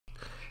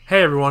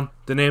Hey everyone,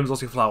 the name is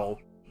Ossy Flawol.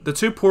 The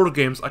two Portal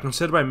games are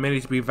considered by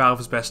many to be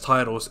Valve's best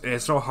titles, and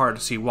it's not hard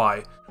to see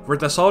why.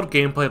 With a solid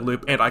gameplay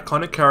loop and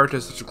iconic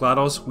characters such as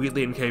GLaDOS,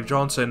 Wheatley, and Cave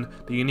Johnson,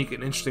 the unique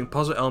and interesting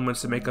puzzle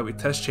elements that make up a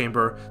test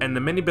chamber, and the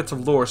many bits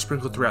of lore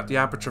sprinkled throughout the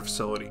Aperture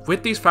facility.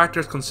 With these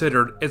factors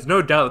considered, it's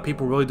no doubt that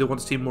people really do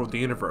want to see more of the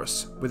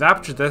universe. With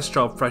Aperture's desk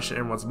job fresh in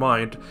everyone's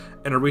mind,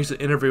 and a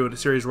recent interview with the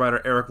series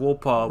writer Eric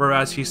Wolpaw,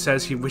 whereas he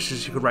says he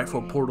wishes he could write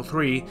for Portal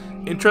 3,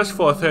 interest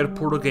for a third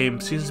Portal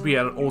game seems to be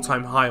at an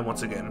all-time high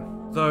once again.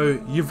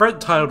 Though, you've read the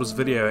title of this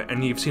video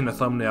and you've seen the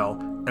thumbnail,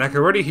 and I can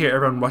already hear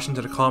everyone rushing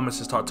to the comments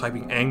to start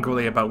typing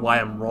angrily about why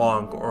I'm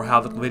wrong or how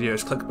the video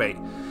is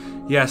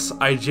clickbait. Yes,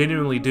 I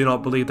genuinely do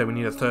not believe that we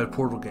need a third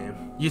Portal game.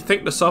 You'd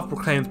think the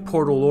self-proclaimed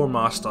Portal lore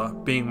master,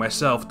 being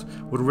myself,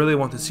 would really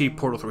want to see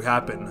Portal 3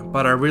 happen,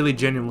 but I really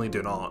genuinely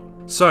do not.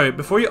 So,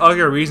 before you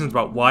argue reasons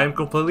about why I'm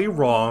completely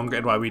wrong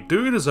and why we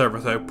do deserve a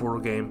third Portal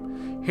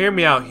game, hear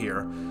me out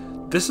here.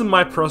 This is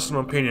my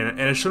personal opinion,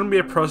 and it shouldn't be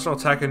a personal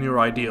attack on your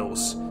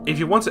ideals. If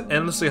you want to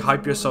endlessly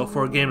hype yourself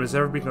for a game that's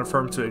never been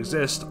confirmed to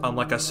exist,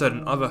 unlike a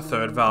certain other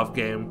third Valve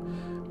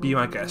game, be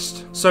my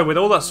guest. So with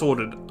all that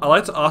sorted, I'd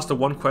like to ask the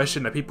one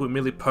question that people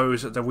immediately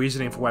pose as the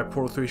reasoning for why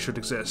Portal 3 should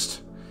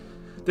exist.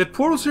 Did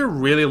Portal 2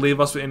 really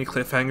leave us with any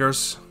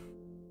cliffhangers?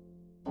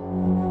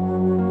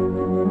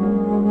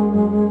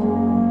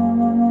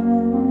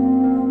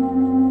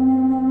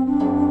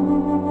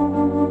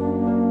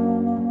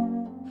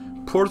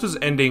 Portal 2's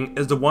ending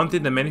is the one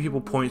thing that many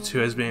people point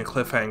to as being a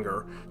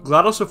cliffhanger.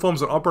 GLaDOS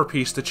performs an opera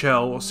piece to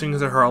Chell,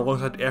 sings to her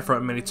alongside the air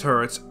from many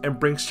turrets, and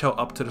brings Chell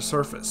up to the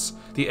surface.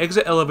 The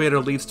exit elevator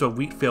leads to a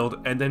wheat field,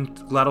 and then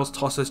GLaDOS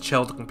tosses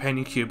Chell the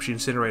companion cube she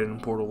incinerated in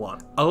Portal 1.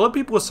 A lot of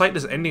people cite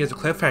this ending as a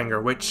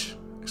cliffhanger, which...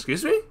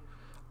 excuse me?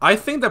 I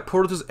think that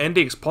Portal 2's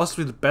ending is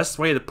possibly the best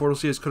way the Portal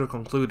series could have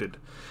concluded.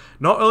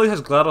 Not only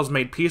has GLaDOS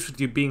made peace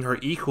with you being her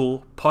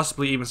equal,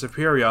 possibly even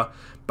superior,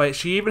 but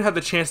she even had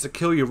the chance to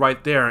kill you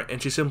right there,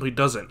 and she simply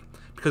doesn't,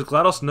 because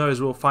GLaDOS knows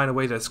we'll find a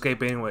way to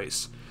escape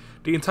anyways.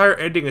 The entire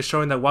ending is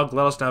showing that while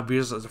GLaDOS now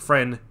views us as a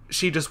friend,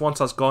 she just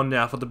wants us gone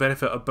now for the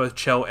benefit of both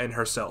Chell and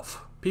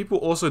herself. People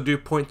also do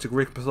point to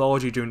Greek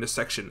mythology during this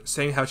section,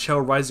 saying how Chell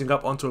rising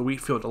up onto a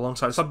wheat field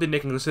alongside something they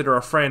can consider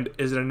a friend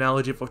is an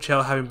analogy of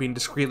Chell having been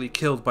discreetly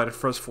killed by the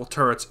first 4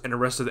 turrets and the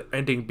rest of the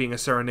ending being a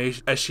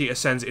serenade as she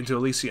ascends into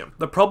Elysium.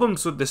 The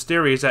problems with this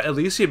theory is that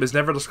Elysium is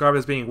never described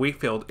as being a wheat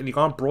field and you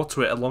aren't brought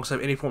to it alongside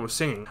any form of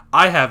singing.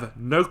 I have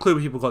no clue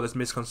where people got this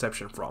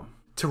misconception from.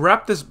 To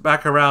wrap this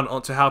back around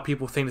onto how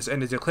people think this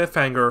end is a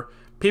cliffhanger,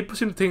 people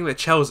seem to think that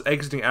Chell is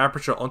exiting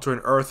Aperture onto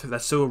an Earth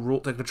that's still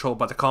ruled and controlled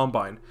by the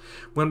Combine,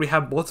 when we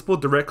have multiple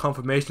direct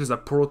confirmations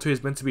that Portal 2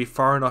 is meant to be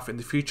far enough in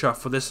the future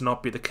for this to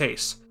not be the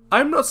case.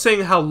 I'm not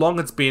saying how long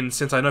it's been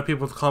since I know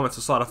people in the comments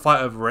will start a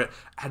fight over it,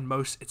 at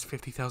most it's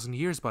 50,000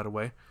 years by the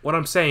way. What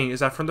I'm saying is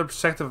that from the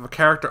perspective of a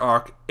character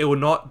arc, it would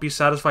not be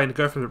satisfying to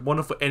go from the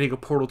wonderful ending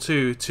of Portal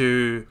 2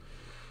 to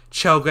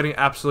Chell getting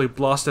absolutely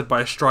blasted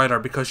by a Strider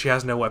because she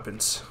has no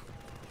weapons.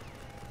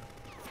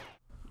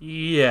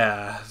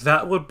 Yeah,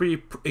 that would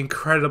be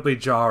incredibly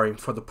jarring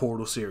for the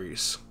Portal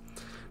series.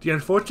 The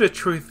unfortunate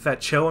truth that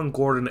Chell and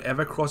Gordon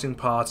ever crossing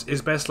paths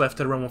is best left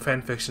to the realm of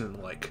fanfiction and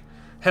the like.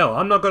 Hell,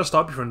 I'm not gonna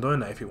stop you from doing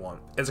that if you want.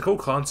 It's a cool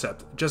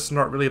concept, just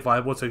not really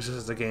viable to exist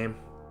as a game.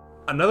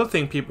 Another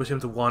thing people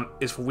seem to want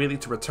is for Wheatley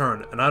to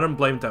return, and I don't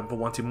blame them for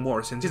wanting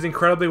more since he's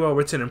incredibly well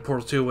written in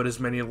Portal 2 with his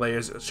many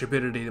layers of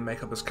stupidity to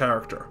make up his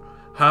character.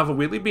 However,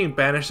 Wheatley being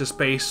banished to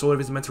space sort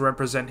of is meant to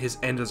represent his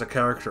end as a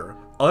character.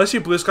 Unless you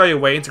blue sky your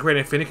way into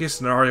creating a finicky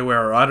scenario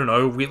where, I don't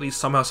know, Wheatley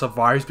somehow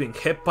survives being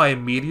hit by a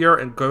meteor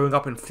and going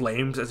up in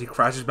flames as he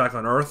crashes back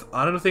on Earth,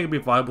 I don't think it'd be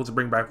viable to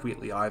bring back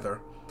Wheatley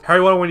either.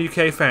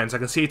 Harry101 UK fans, I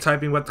can see you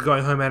typing with the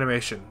going home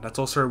animation. That's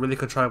also a really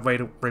contrived way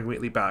to bring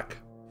Wheatley back.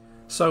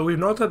 So we've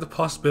noted the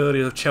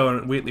possibility of Chell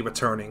and Wheatley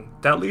returning.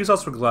 That leaves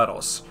us with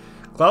GLaDOS.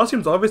 GLaDOS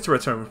seems obvious to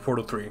return with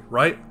Portal 3,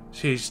 right?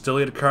 She's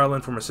deleted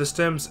Caroline from her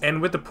systems,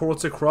 and with the Portal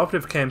 2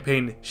 cooperative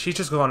campaign, she's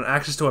just gotten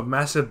access to a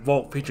massive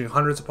vault featuring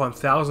hundreds upon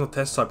thousands of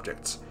test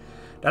subjects.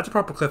 That's a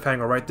proper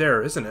cliffhanger right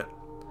there, isn't it?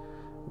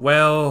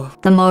 Well...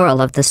 the moral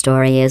of the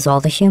story is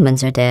all the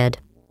humans are dead.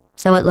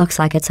 So it looks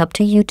like it's up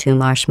to you two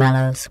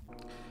marshmallows.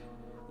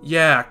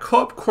 Yeah,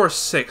 Co-op Core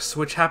 6,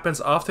 which happens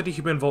after the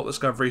human vault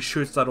discovery,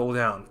 shoots that all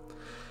down.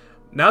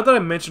 Now that I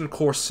mentioned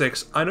Core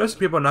 6, I know some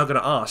people are now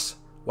going to ask,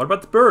 what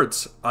about the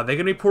birds? Are they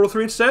going to be Portal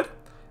 3 instead?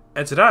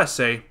 And to that I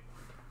say,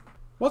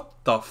 what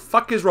the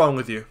fuck is wrong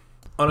with you?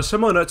 On a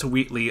similar note to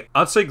Wheatley,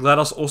 I'd say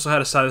GLaDOS also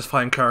had a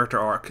satisfying character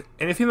arc.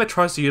 Anything that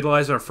tries to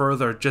utilize her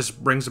further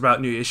just brings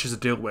about new issues to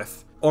deal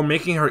with. Or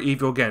making her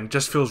evil again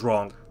just feels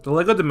wrong. The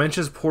LEGO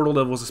Dimensions Portal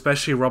levels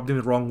especially rubbed me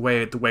the wrong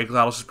way the way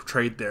GLaDOS is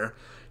portrayed there.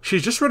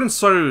 She's just written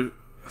so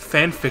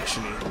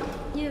fanfiction-y.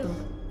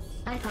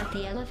 I thought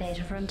the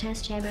elevator from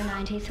test chamber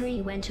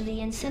 93 went to the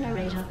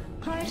incinerator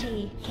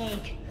party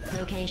cake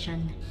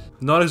location.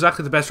 Not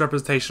exactly the best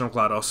representation of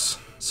GLaDOS.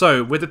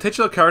 So, with the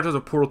titular characters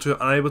of Portal 2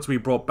 unable to be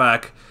brought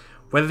back,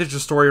 whether it's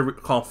just story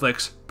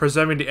conflicts,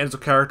 preserving the ends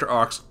of character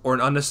arcs, or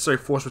an unnecessary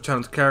forced return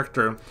of the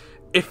character,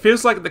 It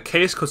feels like the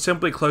case could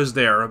simply close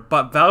there,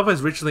 but Valve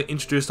has recently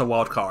introduced a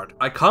wildcard.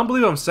 I can't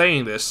believe I'm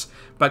saying this,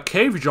 but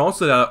Cave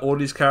Johnson out of all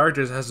these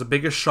characters has the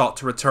biggest shot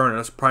to return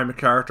as a primary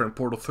character in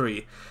Portal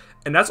 3,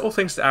 and that's all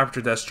thanks to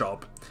Aperture Death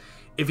Job.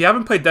 If you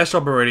haven't played Death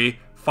Job already,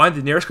 find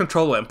the nearest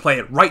controller and play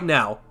it right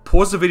now.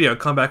 Pause the video and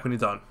come back when you're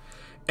done.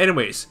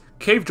 Anyways,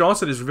 Cave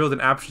Johnson is revealed in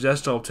Aperture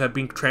Death Job to have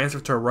been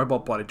transferred to a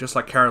robot body just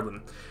like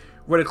Carolyn,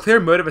 with a clear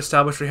motive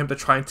established for him to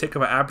try and take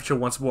over Aperture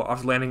once more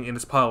after landing in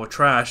his pile of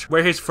trash,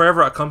 where he's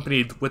forever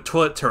accompanied with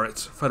toilet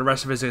turrets for the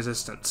rest of his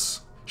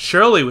existence.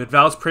 Surely, with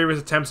Valve's previous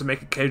attempts to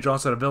make Cave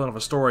Johnson a villain of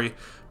a story,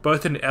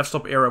 both in the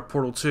F-Stop era of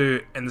Portal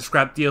 2 and the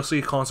scrapped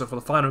DLC concept for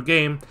the final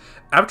game,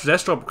 Aperture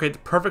Death Job will create the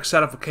perfect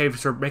setup for Cave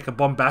to make a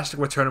bombastic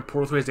return in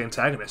Portal 3 as the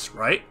antagonist,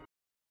 right?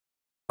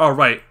 Oh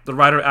right, the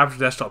writer of Aperture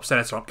Death Job said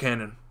it's not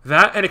canon.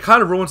 That, and it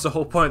kind of ruins the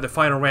whole point of the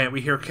final rant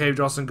we hear Cave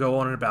Johnson go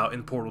on and about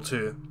in Portal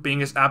 2,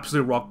 being his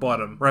absolute rock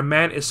bottom, where a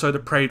man is so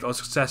depraved of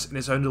success in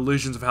his own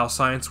delusions of how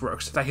science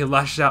works that he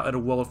lashes out at the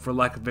world for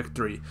lack of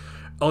victory,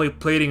 only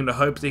pleading in the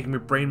hope that he can be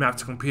brain mapped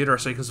to a computer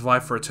so he can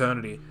survive for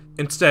eternity.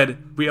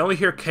 Instead, we only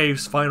hear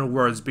Cave's final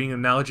words being an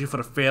analogy for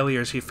the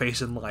failures he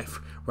faced in life,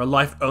 where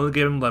life only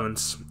gave him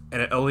lemons,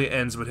 and it only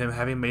ends with him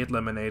having made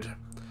lemonade,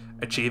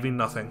 achieving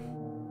nothing.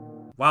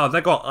 Wow,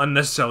 that got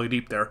unnecessarily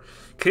deep there.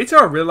 Can you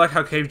tell I really like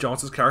how Cave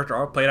Johnson's character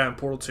arc played out in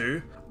Portal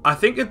 2? I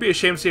think it'd be a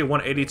shame to see a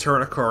 180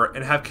 turn occur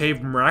and have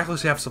Cave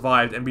miraculously have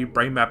survived and be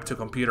brain mapped to a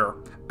computer.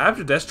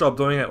 After Death Job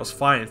doing it was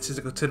fine since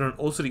it considered an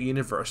alternate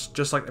universe,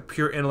 just like the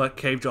pure intellect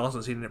Cave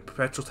Johnson seen in the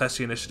Perpetual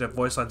Testing Initiative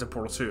voice lines in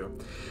Portal 2.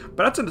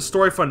 But that's a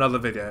story for another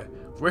video.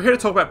 We're here to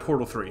talk about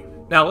Portal 3.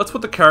 Now, let's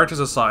put the characters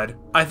aside.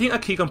 I think a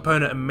key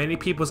component of many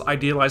people's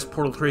idealized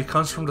Portal 3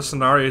 comes from the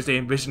scenarios they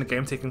envision the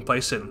game taking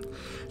place in.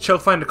 Chell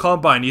finding the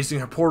Combine using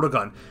her portal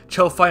gun,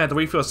 Chell fighting at the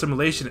Wheatfield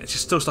simulation and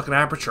she's still stuck in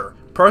Aperture.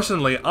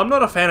 Personally, I'm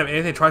not a fan of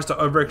anything that tries to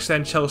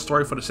overextend Chell's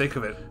story for the sake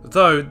of it.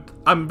 Though,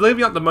 I'm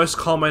leaving out the most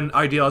common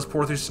idealized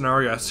Portal 3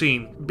 scenario I've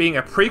seen, being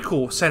a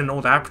prequel set in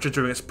old Aperture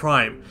during its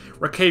prime,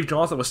 where Cave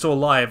Johnson was still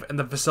alive and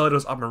the facility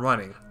was up and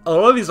running. A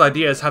lot of these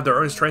ideas have their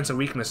own strengths and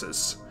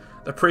weaknesses.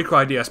 The prequel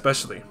idea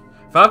especially.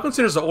 Valve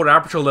considers the old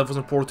Aperture levels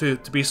in Portal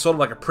 2 to be sort of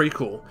like a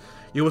prequel.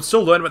 You would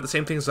still learn about the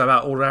same things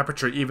about old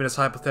Aperture even as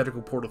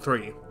hypothetical Portal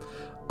 3.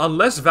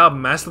 Unless Valve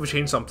massively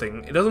changed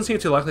something, it doesn't seem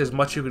too likely as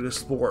much you could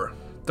explore.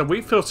 The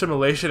Wheatfield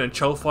simulation and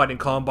Chell fighting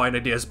Combine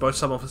ideas both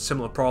suffer from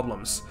similar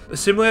problems. The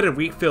simulated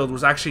Wheatfield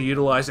was actually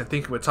utilized in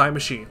Think of a Time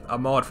Machine, a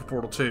mod for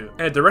Portal 2,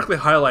 and it directly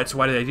highlights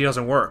why the idea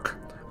doesn't work.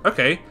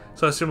 Okay,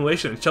 so the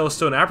simulation and Chell is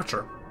still in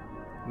Aperture.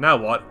 Now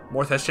what?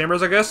 More test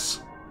chambers, I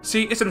guess?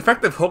 See, it's an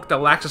effective hook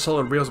that lacks a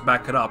solid reels to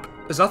back it up.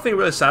 There's nothing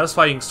really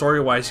satisfying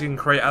story-wise you can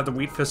create out of the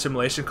Wheatfield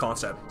simulation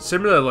concept.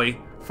 Similarly,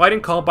 fighting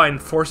Combine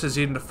forces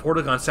using the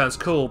portal gun sounds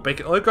cool, but it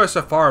can only go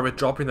so far with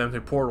dropping them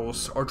through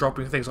portals, or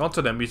dropping things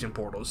onto them using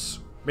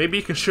portals. Maybe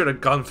you can shoot a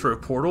gun through a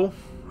portal?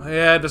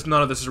 Yeah,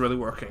 none of this is really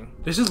working.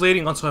 This is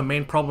leading onto a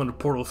main problem of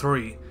Portal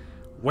 3.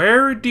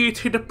 Where do you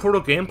take the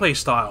Portal gameplay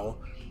style?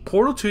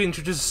 Portal 2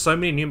 introduces so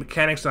many new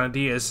mechanics and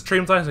ideas,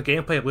 streamlines the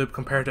gameplay loop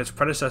compared to its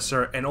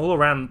predecessor, and all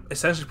around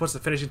essentially puts the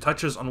finishing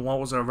touches on what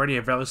was already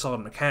a very solid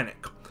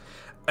mechanic.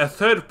 A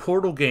third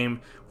Portal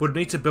game would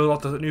need to build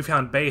off the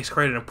newfound base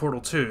created in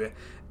Portal 2,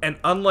 and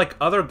unlike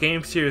other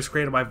game series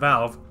created by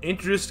Valve,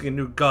 introducing a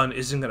new gun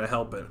isn't going to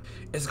help it.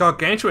 It's a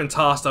gargantuan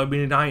task that would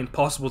be nigh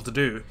impossible to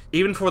do,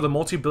 even for the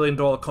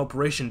multi-billion-dollar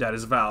corporation that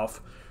is Valve.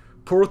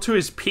 Portal 2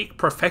 is peak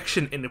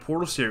perfection in the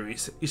Portal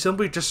series. You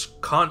simply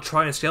just can't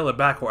try and scale it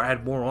back or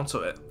add more onto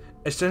it.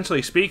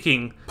 Essentially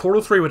speaking,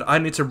 Portal 3 would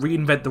either need to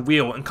reinvent the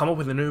wheel and come up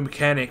with a new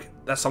mechanic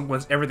that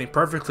supplements everything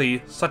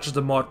perfectly, such as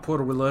the mod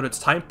Portal Reloaded's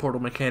time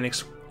portal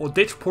mechanics, or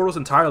ditch portals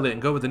entirely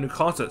and go with a new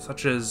concept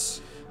such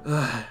as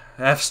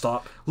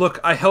F-Stop.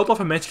 Look, I held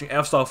off on mentioning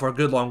F-Stop for a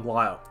good long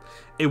while.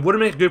 It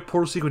wouldn't make a good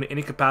Portal sequel in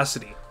any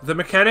capacity. The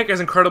mechanic is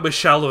incredibly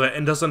shallow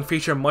and doesn't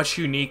feature much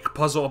unique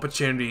puzzle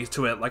opportunities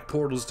to it like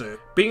Portals do.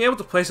 Being able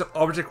to place an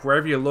object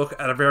wherever you look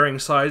at a varying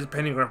size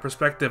depending on the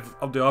perspective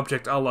of the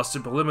object a la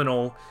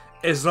Superliminal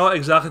is not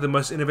exactly the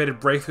most innovative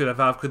breakthrough that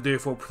Valve could do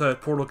for a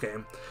third Portal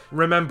game.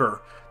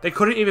 Remember, they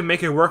couldn't even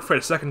make it work for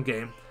the second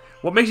game.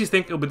 What makes you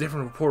think it'll be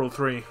different for Portal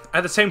 3?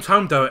 At the same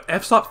time though,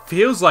 F-Stop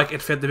feels like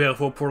it fit the bill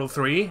for Portal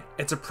 3.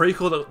 It's a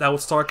prequel that would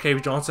star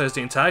Cave Johnson as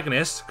the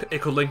antagonist,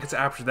 it could link it to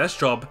Aperture Death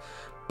Job,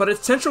 but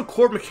its central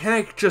core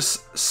mechanic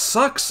just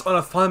sucks on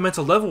a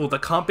fundamental level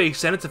that can't be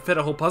extended to fit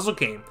a whole puzzle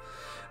game.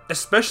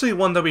 Especially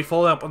one that we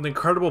follow up on the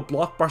incredible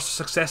blockbuster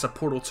success of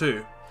Portal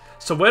 2.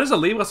 So where does it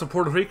leave us with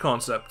Portal 3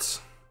 concepts?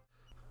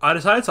 I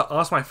decided to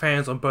ask my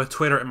fans on both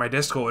Twitter and my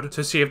Discord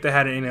to see if they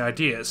had any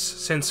ideas,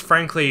 since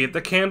frankly,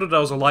 the candle that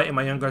was alight in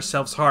my younger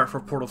self's heart for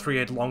Portal 3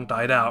 had long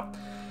died out.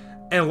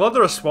 And a lot of the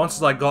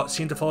responses I got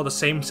seemed to follow the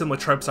same similar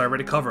tropes I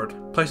already covered,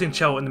 placing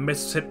Chell in the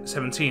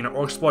mid-17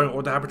 or exploring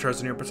all the Aperture as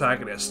a new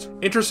protagonist.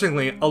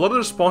 Interestingly, a lot of the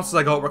responses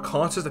I got were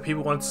concepts that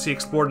people wanted to see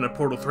explored in a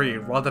Portal 3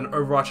 rather than an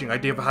overarching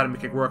idea for how to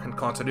make it work in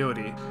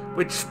continuity,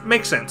 which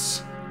makes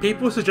sense.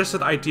 People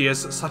suggested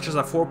ideas such as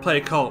a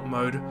 4-player co-op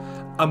mode,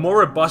 a more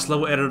robust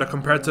level editor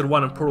compared to the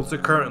one in Portal 2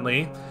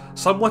 currently,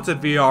 some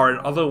wanted VR and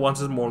other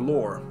wanted more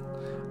lore.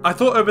 I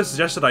thought over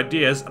suggested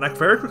ideas and I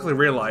very quickly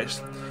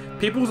realized,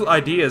 people's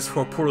ideas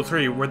for Portal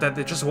 3 were that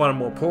they just wanted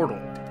more Portal.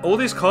 All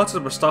these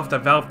concepts were stuff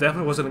that Valve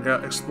definitely wasn't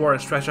going to explore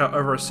and stretch out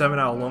over a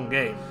 7-hour long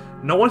game.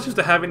 No one seems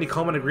to have any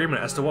common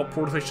agreement as to what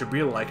Portal 3 should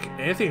be like,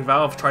 and anything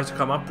Valve tries to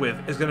come up with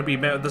is going to be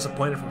met with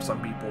disappointment from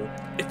some people.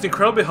 It's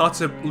incredibly hard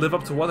to live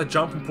up to what the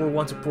jump from Portal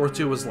 1 to Portal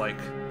 2 was like.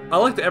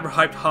 Unlike the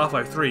ever-hyped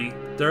Half-Life 3,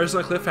 there is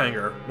no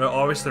cliffhanger, no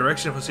obvious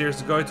direction for the series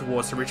to go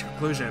towards to reach a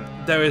conclusion.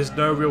 There is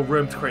no real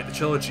room to create the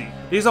trilogy.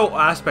 These are all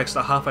aspects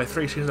that Half-Life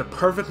 3 seems to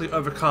perfectly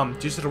overcome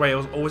due to the way it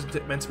was always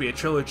meant to be a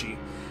trilogy.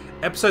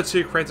 Episode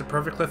 2 creates a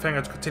perfect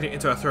cliffhanger to continue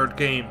into a third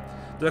game.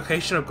 The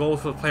location of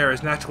gold for the player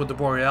is natural with the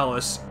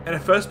Borealis, and a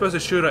first-person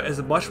shooter is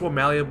a much more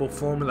malleable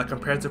formula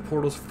compared to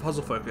Portal's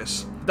puzzle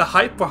focus. The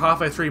hype for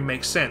Half-Life 3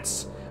 makes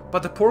sense,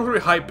 but the Portal 3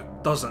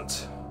 hype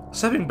doesn't.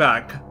 Stepping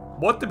back,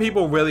 what do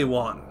people really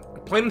want?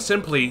 Plain and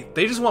simply,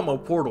 they just want more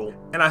Portal,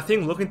 and I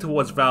think looking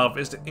towards Valve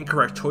is the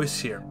incorrect choice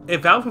here.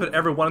 If Valve had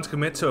ever wanted to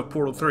commit to a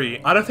Portal 3,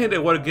 I don't think they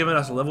would have given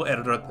us a level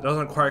editor that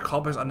doesn't require a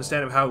complex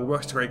understanding of how it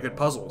works to create good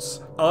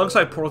puzzles.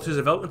 Alongside Portal 2's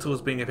development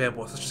tools being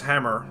available, such as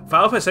Hammer,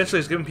 Valve essentially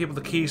has given people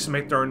the keys to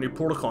make their own new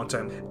Portal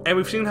content, and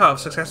we've seen how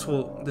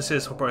successful this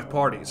is for both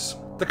parties.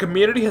 The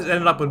community has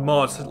ended up with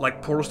mods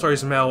like Portal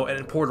Stories Mel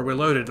and Portal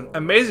Reloaded,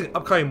 amazing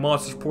upcoming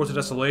mods such as Portal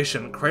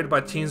Desolation, created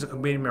by teams of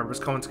community members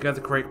coming together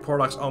to create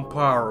products on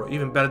par or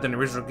even better than the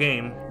original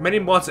game. Many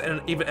mods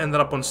even ended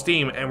up on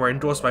Steam and were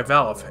endorsed by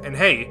Valve, and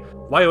hey,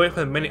 while you wait for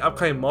the many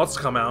upcoming mods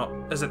to come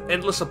out, there's an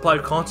endless supply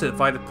of content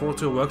via the Portal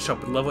 2 workshop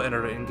with level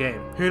editor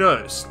in-game. Who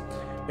knows?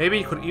 Maybe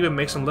you could even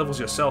make some levels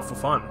yourself for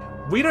fun.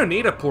 We don't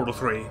need a Portal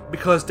 3,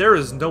 because there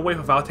is no way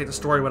for Valve to take the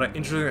story without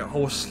introducing a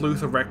whole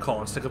sleuth of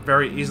retcons that could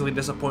very easily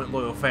disappoint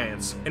loyal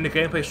fans, and the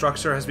gameplay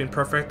structure has been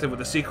perfected with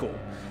the sequel.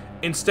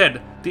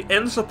 Instead, the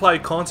endless supply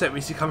of content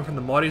we see coming from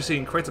the modding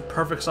scene creates a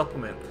perfect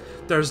supplement.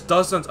 There's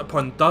dozens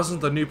upon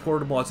dozens of new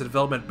Portal mods in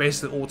development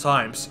basically at all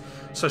times,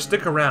 so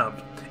stick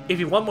around. If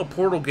you want more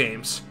Portal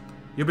games,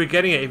 you'll be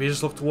getting it if you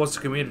just look towards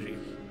the community.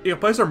 You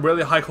can play some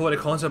really high quality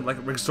content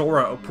like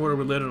Rexora or Portal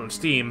Reloaded on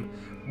Steam,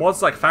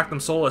 mods like Factum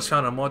Solus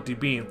found on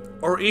ModDB,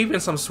 or even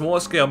some smaller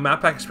scale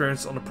map pack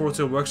experience on the Portal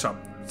 2 workshop,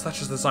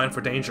 such as Design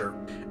for Danger.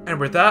 And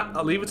with that,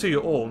 I'll leave it to you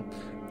all.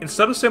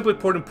 Instead of simply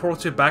porting Portal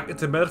 2 back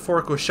into the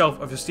metaphorical shelf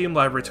of your Steam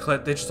library to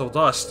collect digital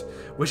dust,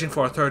 wishing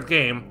for a third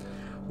game,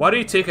 why don't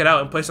you take it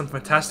out and play some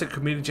fantastic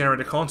community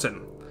generated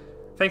content?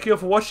 Thank you all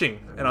for watching,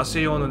 and I'll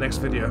see you on the next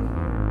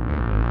video.